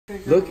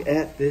Look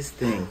at this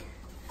thing.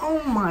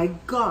 Oh my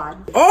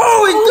God.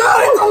 Oh, it's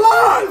done! It's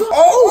alive!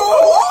 Oh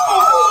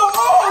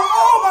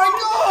my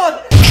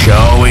God!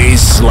 Joey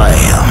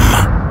Slam.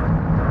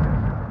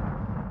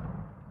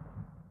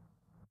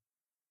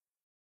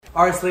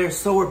 Alright, Slayers,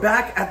 so we're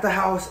back at the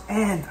house,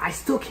 and I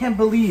still can't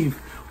believe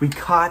we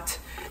caught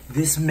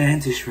this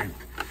mantis shrimp.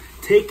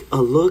 Take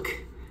a look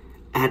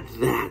at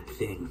that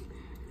thing.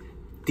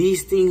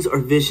 These things are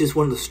vicious,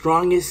 one of the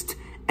strongest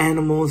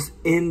animals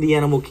in the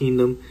animal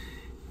kingdom.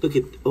 Look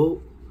at,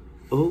 oh,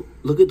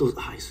 look at those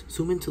eyes.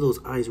 Zoom into those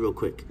eyes real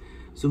quick.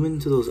 Zoom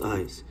into those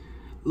eyes.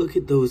 Look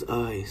at those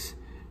eyes,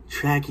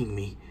 tracking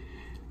me,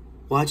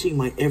 watching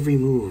my every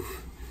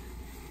move.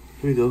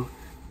 Here we go.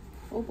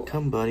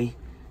 Come, buddy.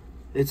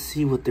 Let's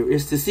see what there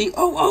is to see.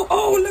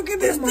 Oh, look at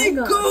this thing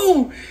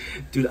go.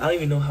 Dude, I don't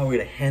even know how we're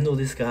gonna handle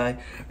this guy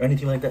or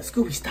anything like that.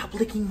 Scooby, stop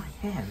licking my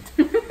hand.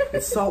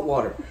 It's salt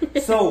water.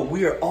 So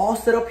we are all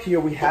set up here.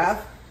 We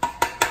have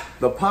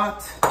the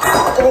pot.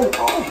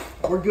 Oh,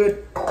 we're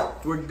good.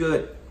 We're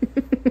good.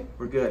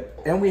 We're good.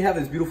 And we have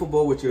this beautiful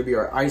bowl, which will be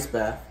our ice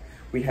bath.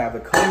 We have a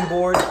cutting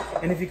board.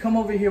 And if you come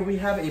over here, we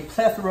have a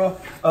plethora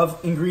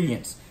of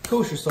ingredients.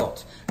 Kosher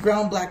salt,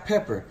 ground black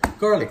pepper,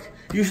 garlic.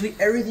 Usually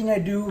everything I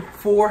do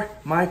for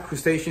my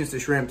crustaceans, the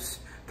shrimps,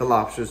 the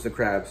lobsters, the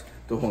crabs,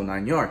 the whole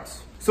 9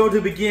 yards. So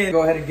to begin,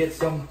 go ahead and get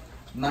some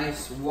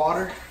nice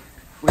water.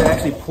 We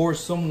actually pour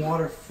some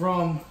water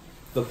from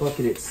the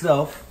bucket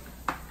itself.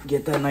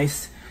 Get that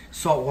nice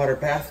saltwater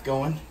bath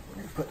going.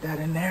 We're gonna put that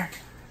in there.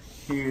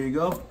 Here you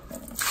go.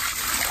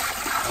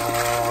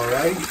 All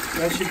right,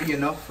 that should be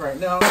enough right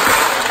now.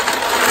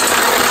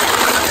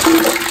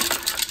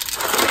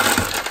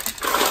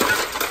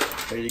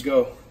 There you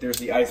go. There's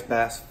the ice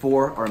bath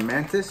for our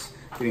mantis.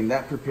 Getting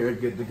that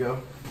prepared, good to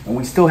go. And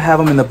we still have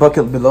them in the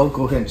bucket below.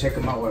 Go ahead and check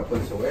them out while I put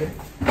this away.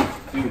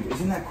 Dude,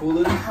 isn't that cool,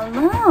 Lily?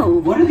 Hello.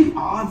 What are the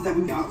odds that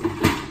we got them?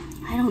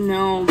 I don't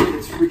know, but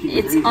It's freaking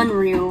it's crazy.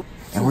 unreal.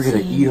 And we're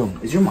gonna eat them.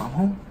 Is your mom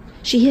home?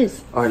 She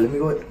is. All right, let me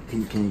go.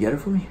 Can you get her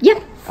for me?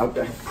 Yep. I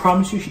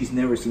promise you she's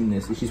never seen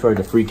this. She's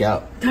starting to freak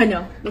out. I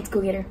know. Let's go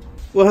get her.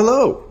 Well,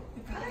 hello.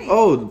 Hi.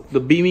 Oh,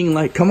 the beaming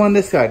light. Come on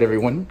this side,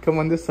 everyone. Come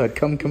on this side.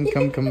 Come. Come,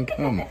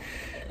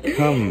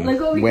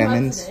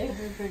 women's.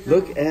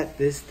 Look at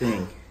this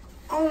thing.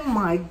 Oh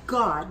my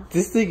God.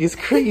 This thing is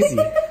crazy.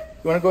 You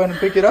want to go ahead and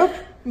pick it up?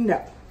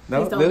 No.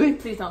 No, Please don't. Lily?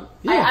 Please don't.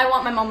 Yeah. I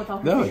want my mom without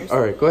her No. fingers. All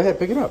right, go ahead,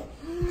 pick it up.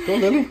 Go,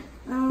 Lily.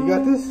 You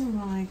got this? Oh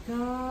my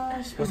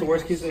gosh. What's the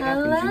worst case that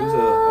happens? You lose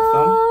a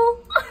thumb?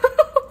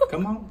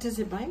 Come on. Does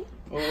it bite?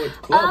 Oh, it's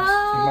clubs.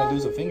 You might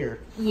lose a finger.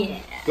 Yeah.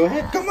 Go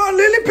ahead. Come on,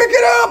 Lily, pick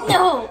it up.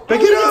 No.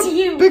 Pick it up. To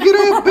you. Pick it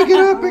up. Pick it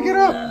up. Pick it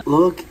up.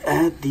 Look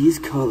at these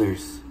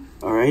colors.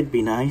 All right,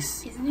 be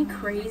nice. Isn't it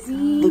crazy?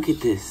 Look at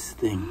this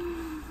thing.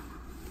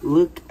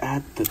 Look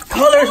at the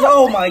colors.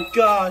 Oh my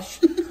gosh.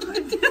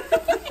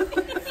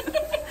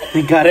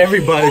 They got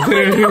everybody.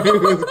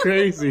 It was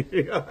crazy.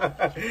 All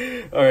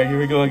right, here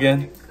we go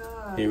again.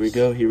 Here we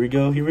go. Here we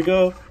go. Here we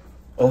go.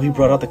 Oh, he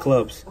brought out the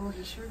clubs. Oh,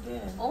 he sure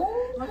did.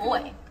 Oh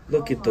boy.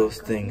 Look at those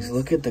things.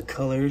 Look at the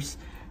colors,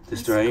 the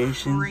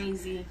striations.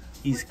 Crazy.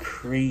 He's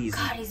crazy.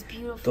 God, he's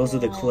beautiful. Those are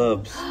the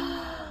clubs.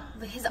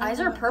 His eyes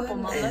are purple,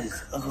 Mom. Look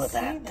at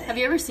that. Have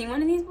you ever seen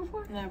one of these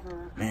before?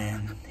 Never.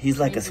 Man, he's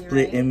like a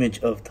split image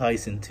of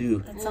Tyson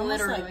too. It's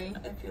Literally.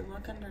 like, if you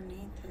look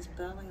underneath his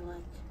belly, like,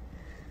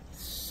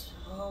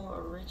 so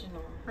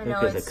original. I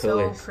know, Look at it's the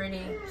colors. so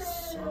pretty.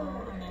 So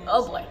amazing.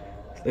 Oh boy.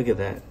 Look at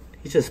that.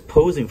 He's just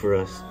posing for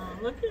us.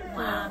 Look at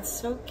that. It's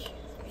so cute.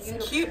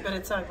 It's cute, but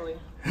it's ugly.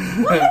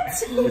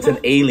 It's an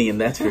alien,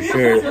 that's for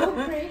sure.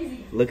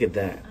 Crazy. Look at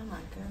that. Oh my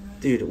goodness.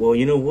 Dude, well,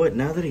 you know what?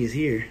 Now that he's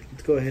here,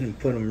 let's go ahead and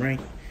put him right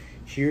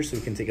here so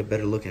we can take a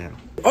better look at him.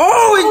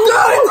 Oh, it's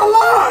done! It's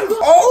alive!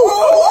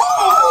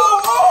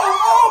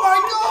 Oh my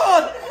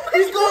God!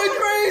 He's going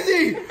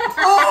crazy!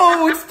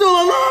 Oh, it's still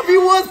alive! He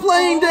was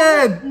playing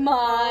dead!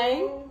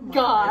 My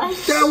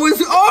gosh. That was,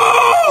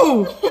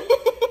 oh!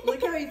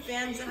 Look how he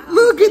fans out.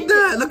 Look at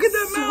that! Look at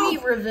that mouth!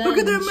 Sweet revenge. Look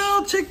at that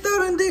mouth! Check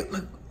that on there!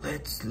 Look,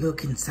 let's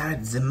look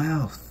inside the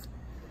mouth.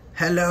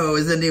 Hello,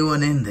 is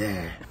anyone in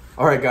there?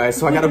 Alright guys,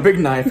 so I got a big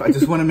knife. I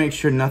just want to make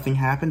sure nothing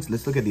happens.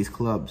 Let's look at these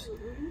clubs.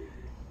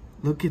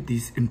 Look at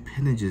these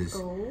appendages.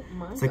 Oh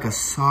my It's like a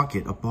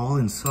socket, a ball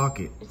and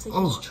socket. It's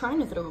like he's trying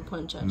to throw a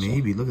punch at you.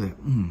 Maybe, look at that.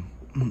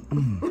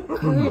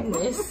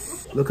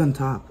 Goodness. Look on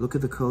top, look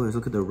at the colors,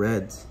 look at the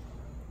reds.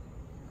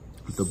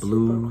 The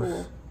blues,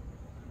 cool.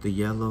 the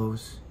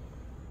yellows.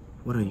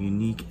 What a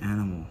unique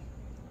animal.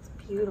 It's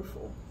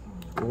beautiful.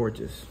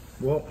 Gorgeous.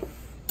 Well,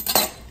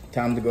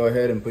 time to go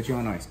ahead and put you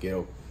on ice,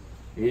 kiddo.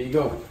 Here you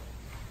go.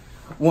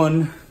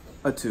 1,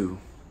 a 2,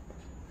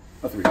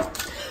 a 3.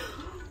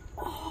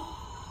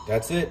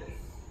 That's it.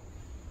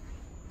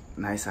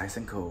 Nice, ice,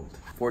 and cold.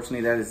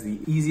 Fortunately, that is the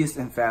easiest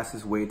and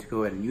fastest way to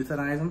go ahead and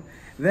euthanize them.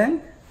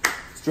 Then,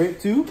 straight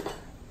to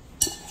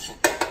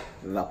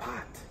the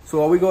pot. So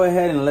while we go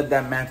ahead and let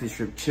that mantis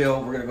shrimp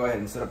chill, we're gonna go ahead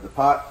and set up the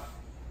pot.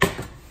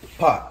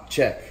 Pot,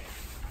 check.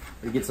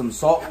 We get some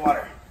salt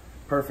water.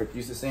 Perfect,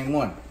 use the same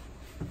one.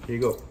 Here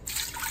you go.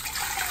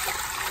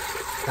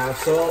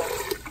 half salt,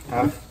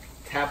 half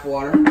tap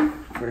water.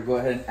 We're gonna go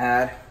ahead and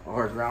add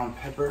our ground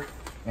pepper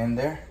in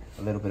there.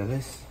 A little bit of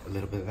this, a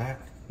little bit of that.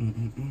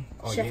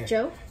 Oh, Chef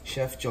Joe?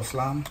 Chef Joe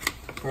Slam.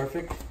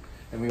 Perfect.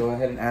 And we go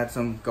ahead and add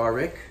some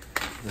garlic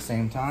at the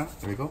same time.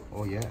 There we go.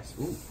 Oh yes.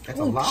 Ooh, that's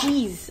a lot.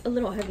 Jeez, a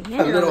little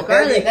heavy-handed. A little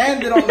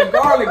heavy-handed on the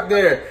garlic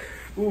there.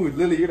 Ooh,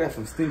 Lily, you got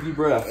some stinky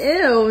breath.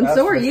 Ew, and That's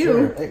so are for you.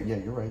 sure. Hey, yeah,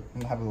 you're right.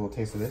 I'm gonna have a little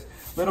taste of this.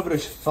 A little bit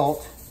of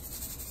salt.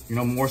 You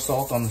know, more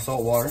salt on the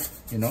salt water.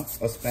 You know,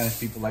 us Spanish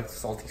people like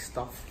salty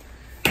stuff.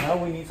 Now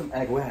we need some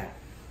egg white.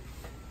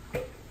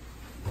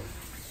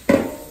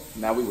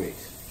 Now we wait.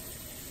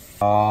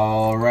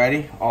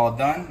 Alrighty, all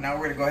done. Now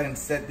we're gonna go ahead and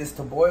set this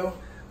to boil.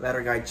 Let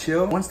our guy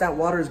chill. Once that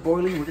water is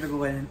boiling, we're gonna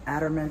go ahead and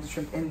add our mantis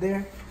shrimp in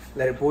there.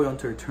 Let it boil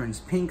until it turns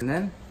pink, and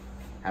then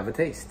have a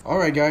taste. All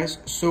right, guys.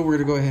 So we're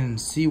gonna go ahead and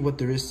see what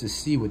there is to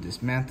see with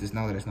this mantis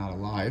now that it's not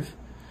alive.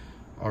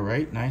 All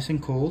right, nice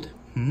and cold.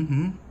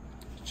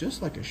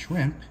 Just like a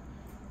shrimp.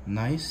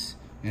 Nice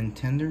and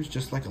tender,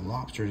 just like a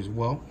lobster as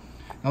well.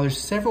 Now there's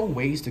several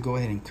ways to go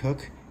ahead and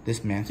cook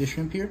this mantis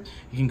shrimp here.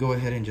 You can go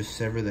ahead and just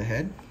sever the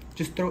head.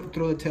 Just throw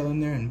the tail in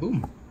there and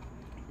boom,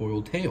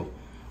 boiled tail.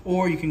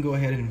 Or you can go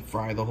ahead and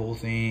fry the whole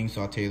thing,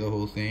 saute the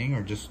whole thing,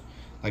 or just,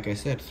 like I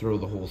said, throw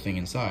the whole thing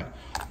inside.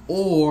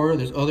 Or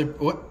there's other,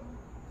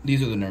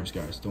 these are the nerves,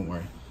 guys, don't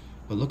worry.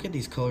 But look at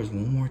these colors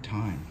one more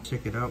time.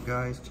 Check it out,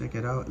 guys, check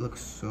it out. It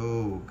looks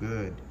so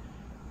good.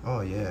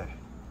 Oh yeah,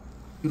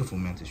 beautiful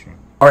mantis shrimp.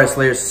 All right,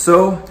 Slayers,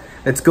 so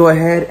let's go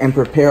ahead and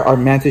prepare our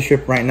mantis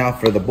shrimp right now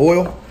for the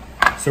boil.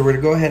 So we're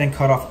gonna go ahead and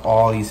cut off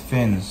all these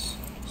fins.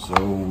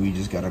 So we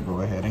just gotta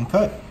go ahead and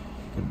cut.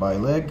 Goodbye,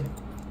 leg.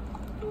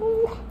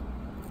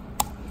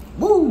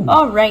 Woo!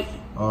 All right.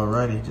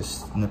 Alrighty,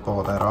 just snip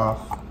all that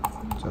off,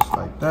 just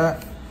like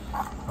that.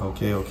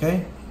 Okay,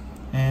 okay.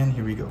 And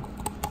here we go.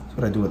 That's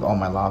what I do with all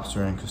my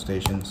lobster and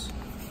crustaceans.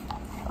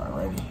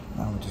 Alrighty,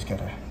 now we just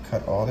gotta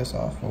cut all this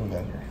off. What we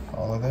got here?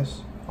 All of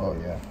this? Oh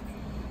yeah.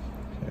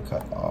 Gotta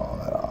cut all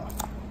that off.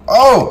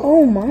 Oh!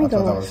 Oh my I thought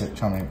that gosh. was it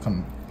trying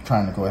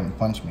to go ahead and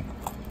punch me.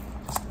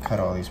 Just cut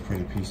all these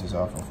pretty pieces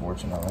off,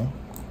 unfortunately.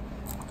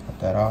 Cut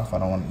that off. I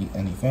don't want to eat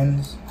any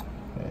fins.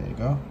 There you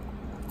go.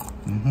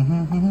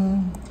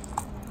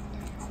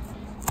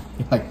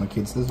 You like my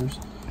kid scissors?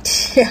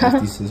 Yeah.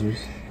 Safety scissors.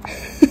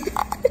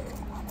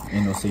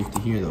 Ain't no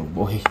safety here though,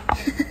 boy.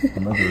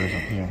 The murderer's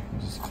up here.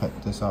 Just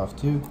cut this off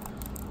too.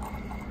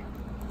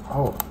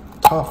 Oh,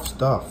 tough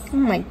stuff. Oh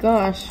my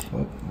gosh.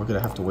 Oh, we're gonna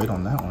have to wait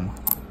on that one.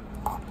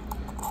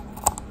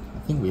 I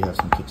think we have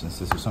some kitchen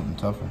scissors, something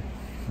tougher.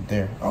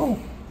 There. Oh,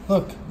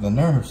 look, the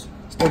nerves.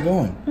 Still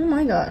going. Oh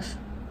my gosh.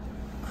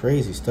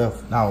 Crazy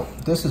stuff. Now,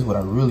 this is what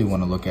I really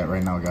want to look at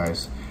right now,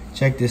 guys.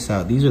 Check this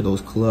out. These are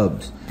those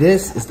clubs.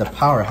 This is the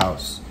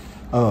powerhouse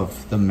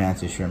of the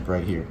mantis shrimp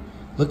right here.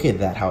 Look at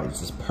that, how it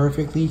just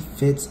perfectly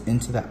fits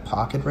into that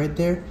pocket right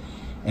there.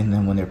 And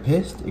then when they're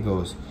pissed, it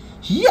goes,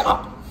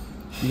 yeah!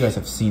 You guys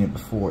have seen it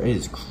before. It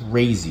is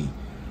crazy.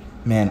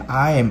 Man,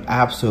 I am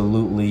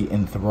absolutely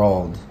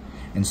enthralled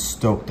and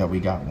stoked that we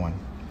got one.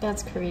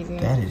 That's crazy.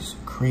 That is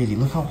crazy.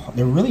 Look how,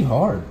 they're really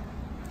hard.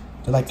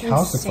 They're like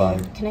calcified.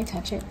 Insane. Can I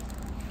touch it?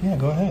 Yeah,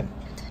 go ahead.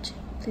 Touch it.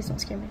 Please don't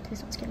scare me.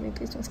 Please don't scare me.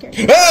 Please don't scare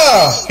me.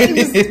 Ah! I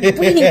was waiting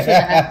for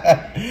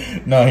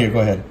that. No, here, go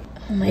ahead.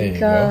 Oh my There you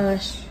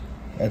gosh. go.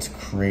 That's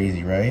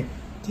crazy, right?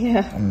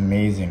 Yeah.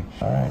 Amazing.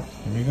 All right,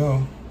 here we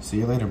go. See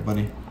you later,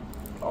 buddy.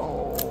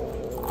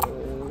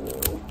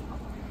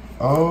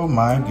 Oh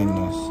my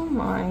goodness. Oh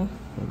my.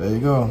 Well, there you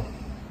go.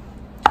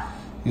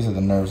 These are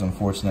the nerves,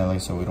 unfortunately,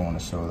 so we don't want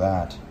to show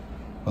that.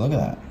 But look at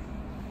that.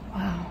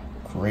 Wow.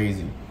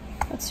 Crazy.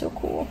 That's so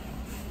cool.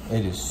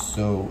 It is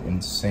so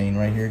insane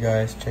right here,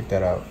 guys. Check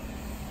that out.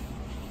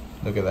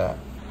 Look at that.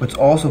 What's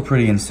also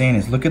pretty insane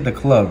is look at the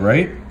club,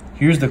 right?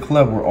 Here's the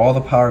club where all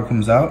the power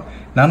comes out.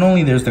 Not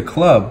only there's the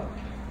club,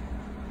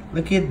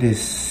 look at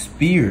this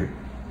spear.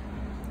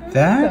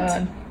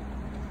 That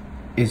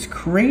is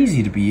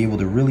crazy to be able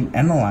to really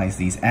analyze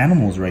these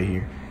animals right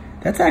here.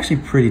 That's actually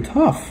pretty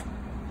tough.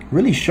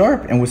 Really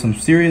sharp, and with some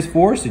serious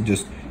force, it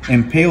just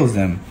impales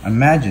them.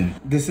 Imagine.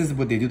 This is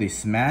what they do. They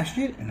smash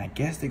it, and I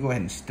guess they go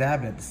ahead and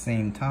stab it at the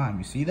same time.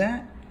 You see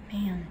that?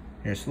 Man.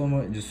 Here, slow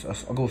mo.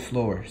 I'll go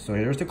slower. So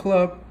here's the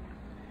club,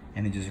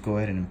 and they just go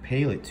ahead and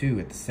impale it too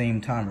at the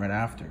same time right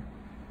after.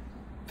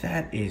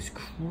 That is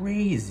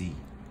crazy.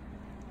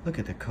 Look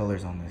at the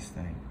colors on this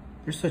thing.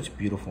 They're such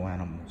beautiful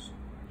animals.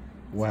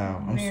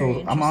 Wow.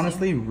 I'm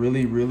honestly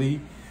really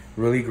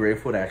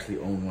grateful to actually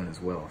own one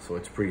as well. So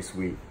it's pretty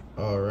sweet.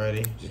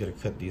 Alrighty, just gotta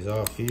cut these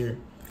off here.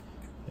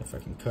 If I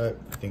can cut,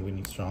 I think we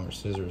need stronger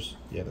scissors.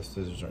 Yeah, the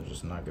scissors are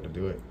just not gonna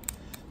do it.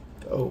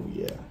 Oh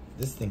yeah,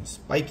 this thing's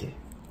spiky.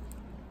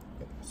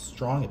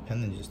 Strong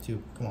appendages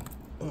too. Come on.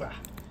 Ugh.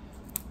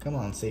 Come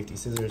on, safety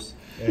scissors.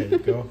 There you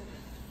go.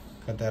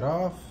 Cut that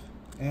off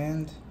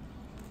and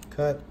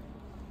cut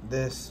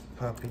this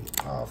puppy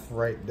off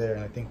right there.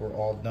 And I think we're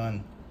all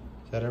done.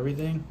 Is that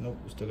everything? Nope,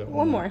 we still got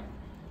one more.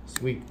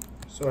 Sweet.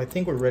 So I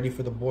think we're ready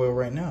for the boil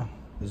right now.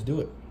 Let's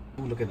do it.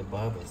 Ooh, look at the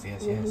bubbles.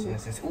 Yes, yes,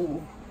 yes, yes.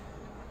 Ooh.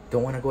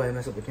 Don't want to go ahead and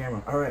mess up the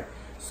camera. All right.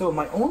 So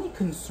my only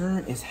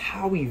concern is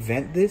how we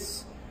vent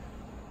this,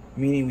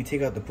 meaning we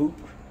take out the poop.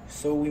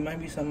 So we might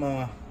be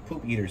some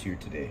poop eaters here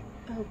today.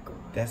 Oh god.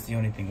 That's the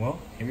only thing. Well,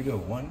 here we go.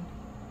 1,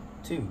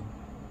 2.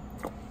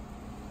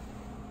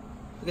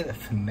 Look at that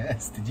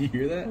finesse. Did you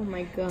hear that? Oh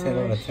my gosh. 10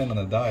 out of 10 on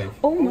the dive.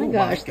 Oh my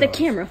gosh, the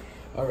camera.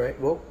 All right,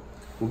 well,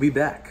 we'll be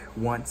back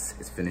once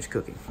it's finished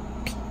cooking.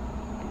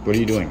 What are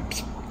you doing?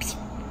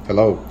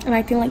 Hello. I'm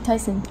acting like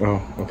Tyson. Oh,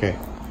 okay.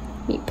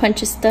 He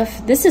punches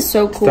stuff. This is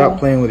so cool. Stop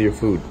playing with your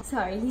food.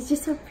 Sorry, he's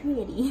just so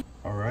pretty.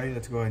 All right,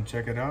 let's go ahead and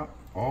check it out.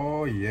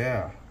 Oh,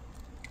 yeah.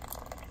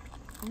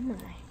 Oh my.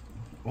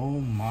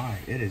 Oh, my.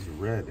 It is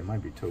red. It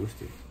might be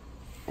toasted.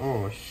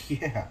 Oh,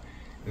 yeah.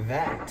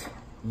 That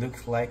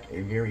looks like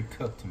a very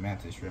cooked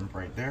mantis shrimp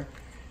right there.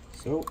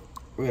 So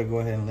we're gonna go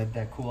ahead and let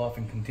that cool off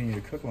and continue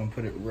to cook. I'm gonna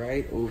put it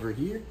right over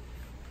here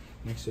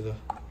next to the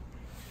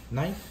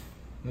knife.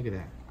 Look at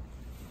that.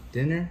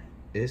 Dinner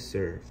is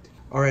served.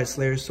 All right,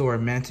 Slayers, so our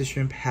mantis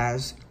shrimp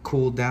has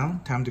cooled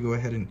down. Time to go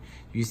ahead and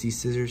use these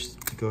scissors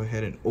to go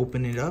ahead and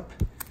open it up.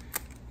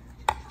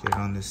 Get it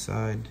on this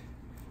side.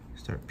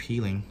 Start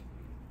peeling.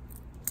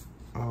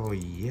 Oh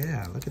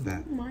yeah, look at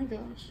that. Oh my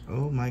gosh.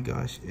 Oh my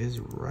gosh, is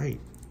right.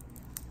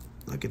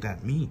 Look at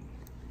that meat.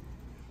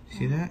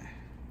 See that?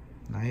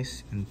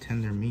 Nice and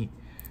tender meat.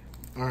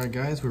 All right,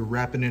 guys, we're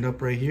wrapping it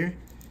up right here.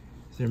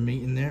 Is there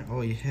meat in there?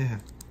 Oh yeah,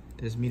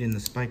 there's meat in the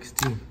spikes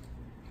too.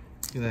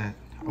 Look at that.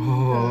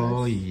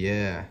 Oh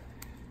yeah.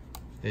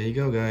 There you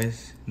go,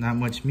 guys. Not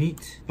much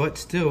meat, but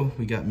still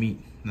we got meat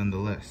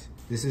nonetheless.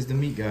 This is the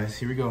meat, guys.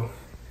 Here we go.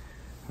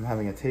 I'm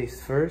having a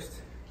taste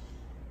first.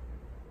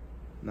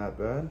 Not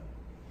bad.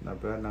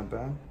 Not bad, not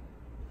bad.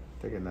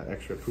 Taking that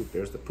extra poop.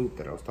 There's the poop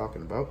that I was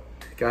talking about.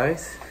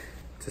 Guys,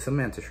 to some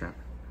mantis shrimp.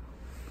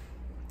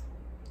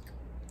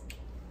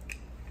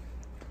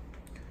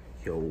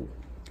 Yo.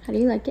 How do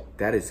you like it?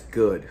 That is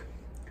good.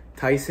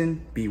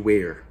 Tyson,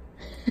 beware.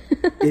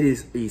 It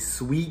is a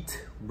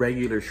sweet,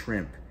 regular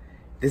shrimp.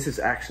 This is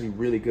actually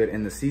really good.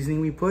 And the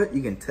seasoning we put,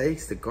 you can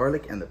taste the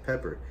garlic and the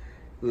pepper.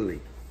 Lily.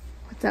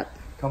 What's up?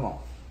 Come on.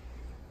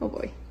 Oh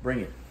boy.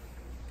 Bring it.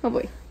 Oh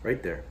boy.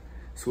 Right there.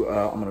 So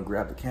I'm gonna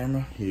grab the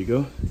camera. Here you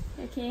go.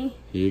 Okay.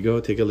 Here you go.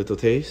 Take a little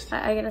taste.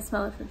 I gotta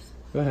smell it first.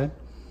 Go ahead.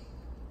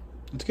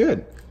 It's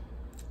good.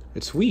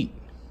 It's sweet.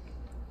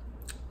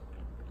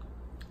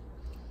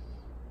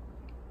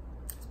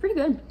 It's pretty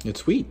good.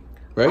 It's sweet,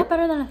 A right? lot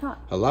better than I thought.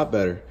 A lot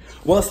better.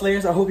 Well,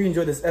 Slayers, I hope you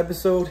enjoyed this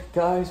episode.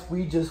 Guys,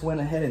 we just went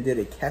ahead and did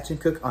a catch and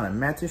cook on a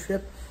mantis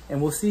shrimp,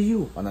 and we'll see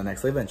you on the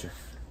next adventure.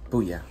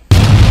 Booyah.